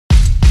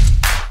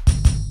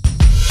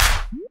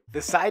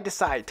The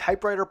side-to-side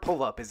typewriter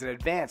pull-up is an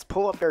advanced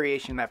pull-up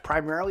variation that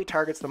primarily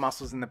targets the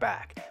muscles in the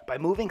back. By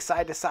moving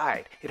side to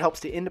side, it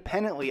helps to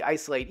independently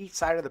isolate each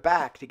side of the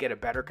back to get a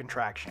better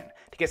contraction.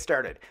 To get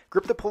started,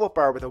 grip the pull-up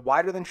bar with a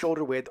wider than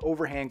shoulder width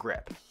overhand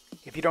grip.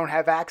 If you don't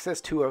have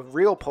access to a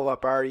real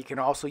pull-up bar, you can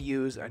also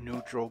use a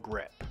neutral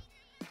grip.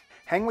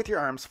 Hang with your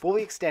arms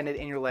fully extended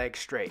and your legs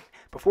straight.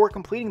 Before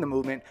completing the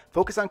movement,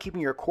 focus on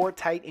keeping your core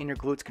tight and your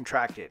glutes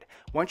contracted.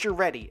 Once you're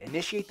ready,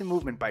 initiate the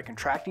movement by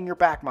contracting your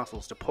back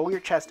muscles to pull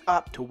your chest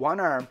up to one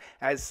arm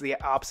as the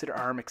opposite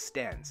arm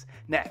extends.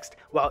 Next,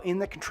 while in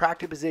the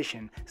contracted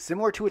position,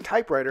 similar to a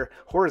typewriter,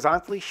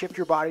 horizontally shift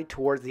your body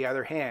towards the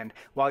other hand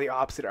while the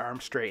opposite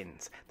arm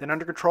straightens. Then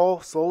under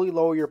control, slowly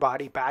lower your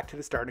body back to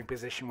the starting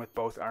position with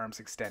both arms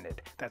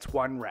extended. That's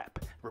 1 rep.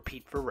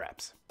 Repeat for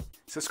reps.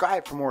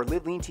 Subscribe for more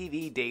Live Lean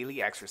TV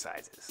daily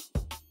exercises.